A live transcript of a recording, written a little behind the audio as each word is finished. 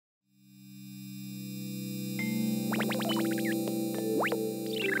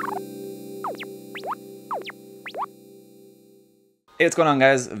Hey, what's going on,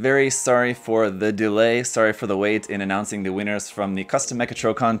 guys? Very sorry for the delay, sorry for the wait in announcing the winners from the custom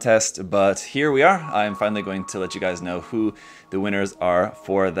Mechatro contest, but here we are. I'm finally going to let you guys know who the winners are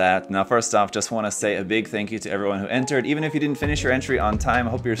for that. Now, first off, just want to say a big thank you to everyone who entered. Even if you didn't finish your entry on time,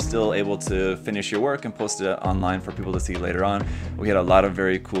 I hope you're still able to finish your work and post it online for people to see later on. We had a lot of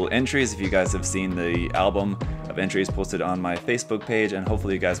very cool entries. If you guys have seen the album of entries posted on my Facebook page, and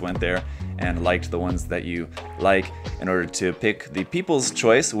hopefully you guys went there and liked the ones that you like in order to pick the People's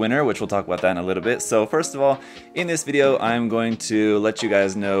Choice winner, which we'll talk about that in a little bit. So first of all, in this video, I'm going to let you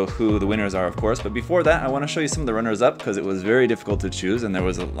guys know who the winners are, of course, but before that, I want to show you some of the runners-up because it was very difficult to choose, and there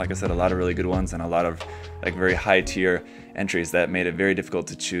was, like I said, a lot of really good ones and a lot of like very high-tier entries that made it very difficult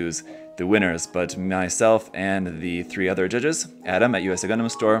to choose the winners. But myself and the three other judges, Adam at USA Gundam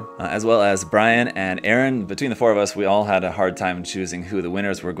Store, as well as Brian and Aaron, between the four of us, we all had a hard time choosing who the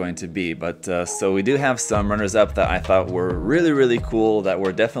winners were going to be. But so we do have some runners-up that I thought were really cool, that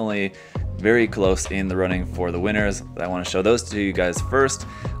were definitely very close in the running for the winners. I want to show those to you guys first.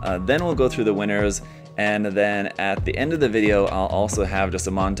 Then we'll go through the winners. And then at the end of the video, I'll also have just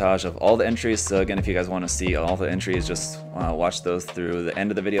a montage of all the entries. So again, if you guys want to see all the entries, just watch those through the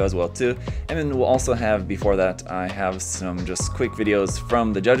end of the video as well too. And then we'll also have, before that, I have some just quick videos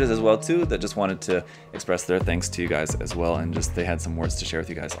from the judges as well too, that just wanted to express their thanks to you guys as well. And just they had some words to share with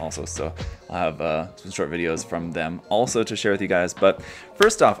you guys also. So I'll have some short videos from them also to share with you guys. But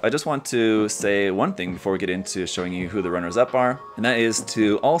first off, I just want to say one thing before we get into showing you who the runners-up are. And that is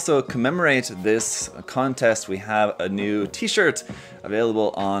to also commemorate this contest. We have a new t-shirt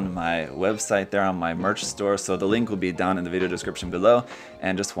available on my website there on my merch store, so the link will be down in the video description below.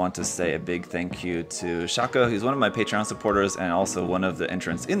 And just want to say a big thank you to Shaka, who's one of my Patreon supporters and also one of the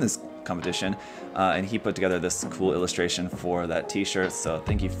entrants in this competition, and he put together this cool illustration for that t-shirt, so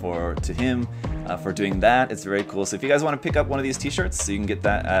thank you to him for doing that. It's very cool. So if you guys want to pick up one of these t-shirts, so you can get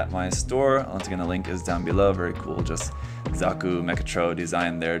that at my store. Once again, the link is down below. Very cool, just Zaku Mechatro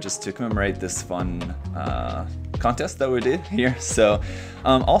design there, just to commemorate this fun contest that we did here. So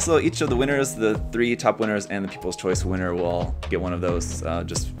also each of the winners, the three top winners and the People's Choice winner, will get one of those,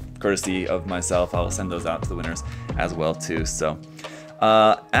 just courtesy of myself. I'll send those out to the winners as well too. So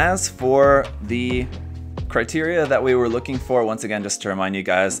as for the criteria that we were looking for, once again, just to remind you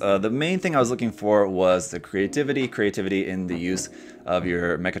guys, the main thing I was looking for was the creativity in the use of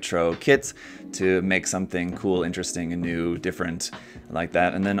your Mechatro kits to make something cool, interesting, and new, different like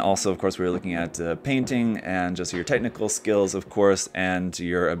that. And then also, of course, we were looking at painting and just your technical skills, of course, and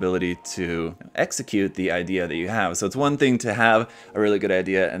your ability to execute the idea that you have. So it's one thing to have a really good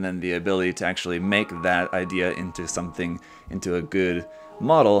idea, and then the ability to actually make that idea into something, into a good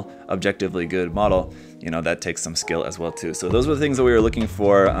model, objectively good model, you know, that takes some skill as well too. So those were the things that we were looking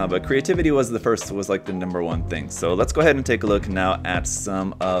for, but creativity was like the number one thing. So let's go ahead and take a look now at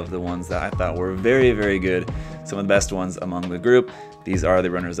some of the ones that I thought were very good, some of the best ones among the group. These are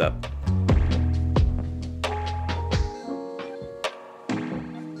the runners-up.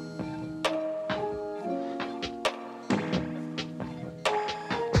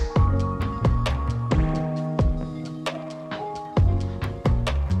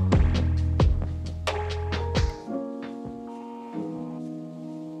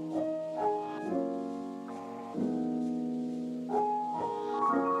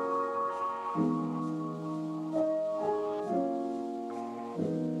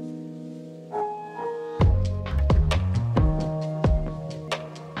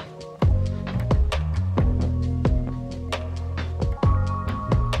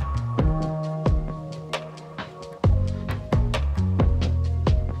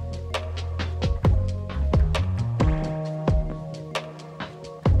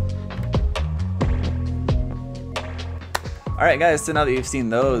 Alright guys, so now that you've seen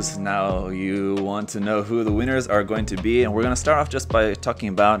those, now you want to know who the winners are going to be, and we're going to start off just by talking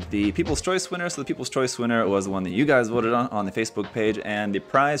about the People's Choice winner. So the People's Choice winner was the one that you guys voted on the Facebook page, and the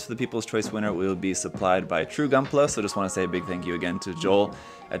prize for the People's Choice winner will be supplied by True Gunpla. So just want to say a big thank you again to Joel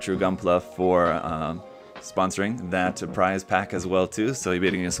at True Gunpla for sponsoring that prize pack as well too. So you'll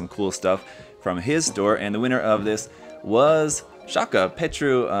be getting some cool stuff from his store, and the winner of this was Shaka.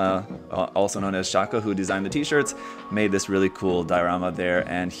 Petru, also known as Shaka, who designed the t-shirts, made this really cool diorama there,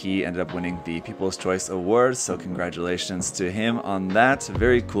 and he ended up winning the People's Choice Award, so congratulations to him on that.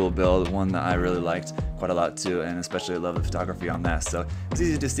 Very cool build, one that I really liked quite a lot too, and especially love the photography on that. So it's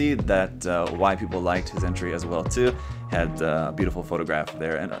easy to see that why people liked his entry as well too. Had a beautiful photograph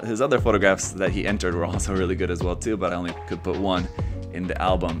there, and his other photographs that he entered were also really good as well too, but I only could put one in the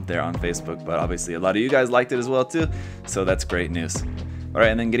album there on Facebook, but obviously a lot of you guys liked it as well too, so that's great news. All right,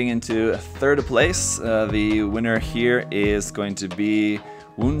 and then getting into third place, the winner here is going to be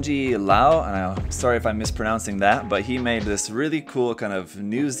Wunji Lao, and I'm sorry if I'm mispronouncing that, but he made this really cool kind of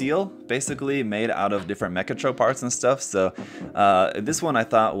new zeal, basically made out of different Mechatro parts and stuff. So this one I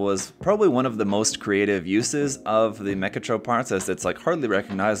thought was probably one of the most creative uses of the Mechatro parts, as it's like hardly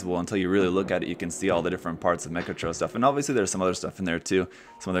recognizable until you really look at it. You can see all the different parts of Mechatro stuff, and obviously there's some other stuff in there too,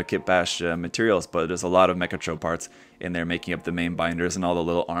 some other kit bash materials, but there's a lot of Mechatro parts in there making up the main binders and all the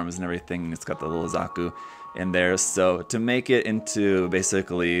little arms and everything. It's got the little Zaku in there. So to make it into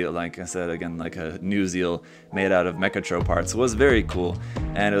basically, like I said again, like a new zeal made out of Mechatro parts was very cool,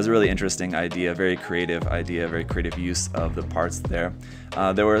 and it was a really interesting idea, very creative use of the parts there.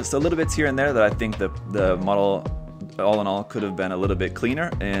 There were still little bits here and there that I think the model all in all could have been a little bit cleaner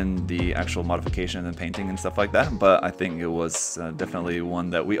in the actual modification and painting and stuff like that, but I think it was definitely one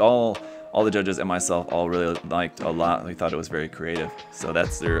that we all the judges and myself all really liked a lot. We thought it was very creative. So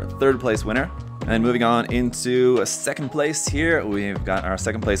that's their third place winner. And moving on into second place here, we've got our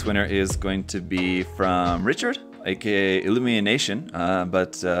second place winner is going to be from Richard, aka Illumination,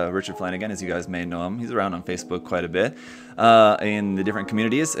 but Richard Flanagan, as you guys may know him, he's around on Facebook quite a bit in the different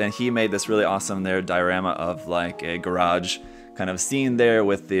communities, and he made this really awesome diorama of like a garage kind of scene there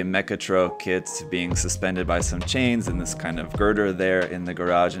with the Mechatro kit being suspended by some chains and this kind of girder there in the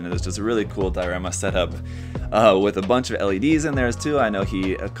garage, and it was just a really cool diorama set up with a bunch of LEDs in there too. I know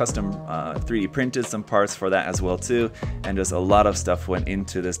he custom 3D printed some parts for that as well too, and just a lot of stuff went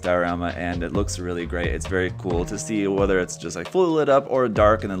into this diorama, and it looks really great. It's very cool to see whether it's just like fully lit up or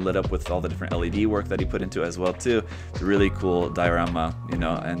dark and then lit up with all the different LED work that he put into it as well too. It's a really cool diorama, you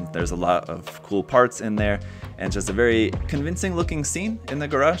know, and there's a lot of cool parts in there, and just a very convincing looking scene in the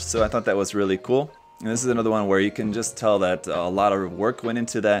garage, so I thought that was really cool. And this is another one where you can just tell that a lot of work went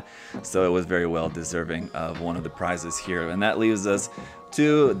into that, so it was very well deserving of one of the prizes here. And that leaves us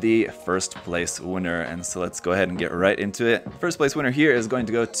to the first place winner, and so let's go ahead and get right into it. First place winner here is going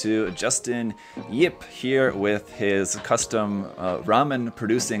to go to Justin Yip here with his custom ramen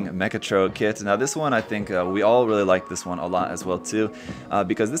producing Mechatro kit. Now this one, I think we all really like this one a lot as well too,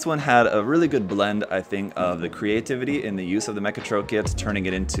 because this one had a really good blend, I think, of the creativity in the use of the Mechatro kit, turning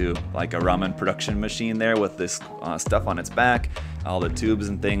it into like a ramen production machine there with this stuff on its back, all the tubes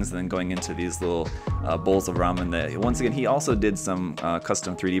and things, and then going into these little bowls of ramen. That once again, he also did some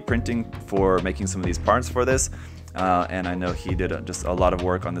custom 3D printing for making some of these parts for this, and I know he did just a lot of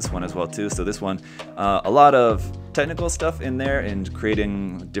work on this one as well too. So this one, a lot of technical stuff in there and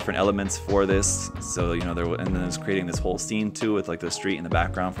creating different elements for this. So you know, and then it's creating this whole scene too with like the street in the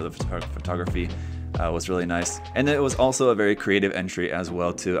background for the photography. Was really nice, and it was also a very creative entry as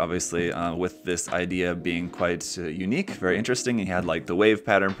well too, obviously with this idea being quite unique, very interesting. He had like the wave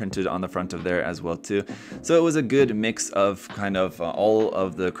pattern printed on the front of there as well too, so it was a good mix of kind of all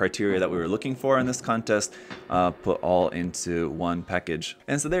of the criteria that we were looking for in this contest, put all into one package.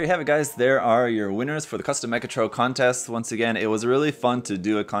 And so there you have it, guys. There are your winners for the custom Mechatro contest. Once again, it was really fun to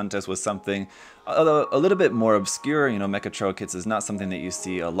do a contest with something a little bit more obscure. You know, Mechatro kits is not something that you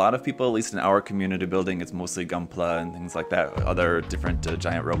see a lot of people, at least in our community building. It's mostly Gunpla and things like that, other different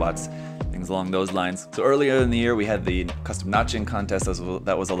giant robots, things along those lines. So earlier in the year we had the custom notching contest.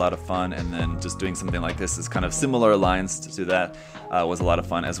 That was a lot of fun, and then just doing something like this is kind of similar lines to that was a lot of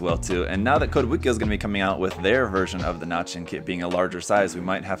fun as well too. And now that Kodabukyo is going to be coming out with their version of the notching kit being a larger size, we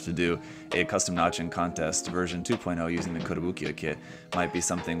might have to do a custom notching contest version 2.0 using the Kodabukyo kit. Might be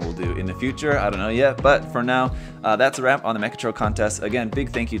something we'll do in the future, I don't know yet, but for now, that's a wrap on the Mechatro contest. Again, big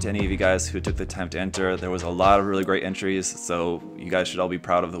thank you to any of you guys who took the time to enter. There was a lot of really great entries, so you guys should all be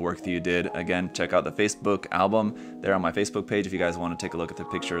proud of the work that you did. Again, check out the Facebook album there on my Facebook page if you guys want to take a look at the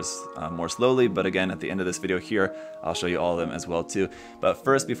pictures more slowly, but again, at the end of this video here, I'll show you all of them as well too. But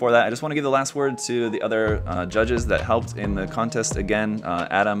first, before that, I just want to give the last word to the other judges that helped in the contest. Again,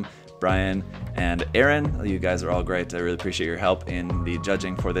 Adam, Brian, and Aaron. You guys are all great. I really appreciate your help in the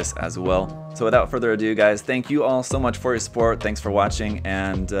judging for this as well. So without further ado, guys, thank you all so much for your support. Thanks for watching,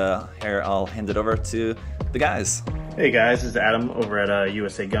 and here I'll hand it over to the guys. Hey guys, this is Adam over at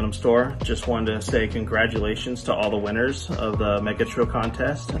USA Gundam Store. Just wanted to say congratulations to all the winners of the Mechatro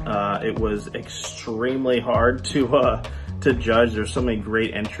contest. It was extremely hard to judge. There's so many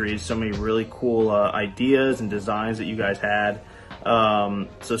great entries, so many really cool ideas and designs that you guys had.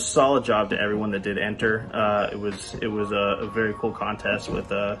 So solid job to everyone that did enter. It was a very cool contest with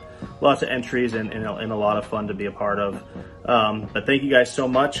lots of entries and a lot of fun to be a part of. But thank you guys so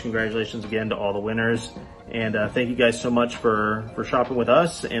much. Congratulations again to all the winners, and thank you guys so much for shopping with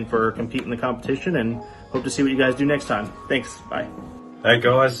us and for competing in the competition, and hope to see what you guys do next time. Thanks. Bye. Hey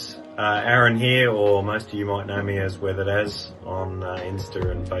guys, Aaron here, or most of you might know me as Weathered As on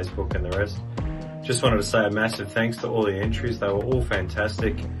Insta and Facebook and the rest. Just wanted to say a massive thanks to all the entries. They were all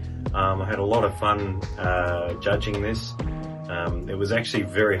fantastic. I had a lot of fun judging this. It was actually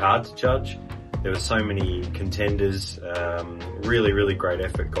very hard to judge. There were so many contenders. Really great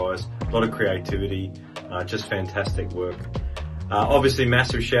effort, guys. A lot of creativity. Just fantastic work. Obviously,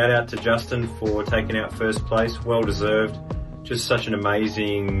 massive shout out to Justin for taking out first place. Well deserved. Just such an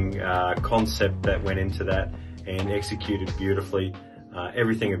amazing concept that went into that and executed beautifully.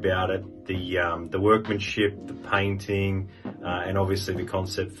 Everything about it, the workmanship, the painting, and obviously the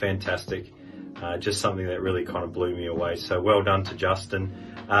concept, fantastic. Just something that really kind of blew me away. So well done to Justin.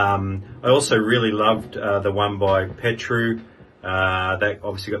 I also really loved the one by Petru. That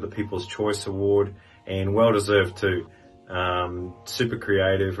obviously got the People's Choice Award, and well deserved too. Super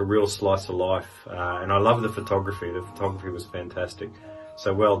creative, a real slice of life, and I love the photography. The photography was fantastic.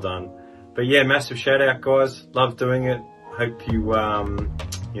 So well done. But yeah, massive shout out, guys. Love doing it. Hope you,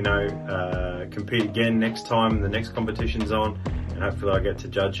 compete again next time the next competition's on, and hopefully I get to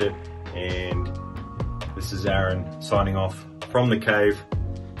judge it. And this is Aaron signing off from the cave.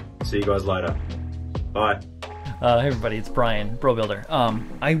 See you guys later. Bye. Hey everybody, it's Brian, Bro Builder.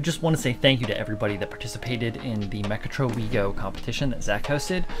 I just want to say thank you to everybody that participated in the Mechatro WeGo competition that Zach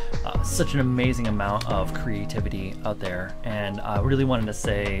hosted. Such an amazing amount of creativity out there, and I really wanted to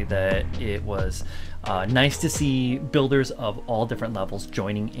say that it was nice to see builders of all different levels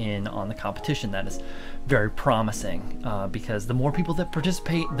joining in on the competition. That is very promising because the more people that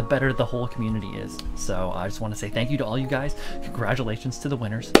participate, the better the whole community is. So I just want to say thank you to all you guys. Congratulations to the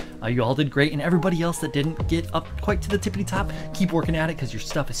winners. You all did great, and everybody else that didn't get up quite to the tippity top, keep working at it because your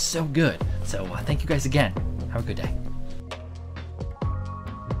stuff is so good. So thank you guys again. Have a good day.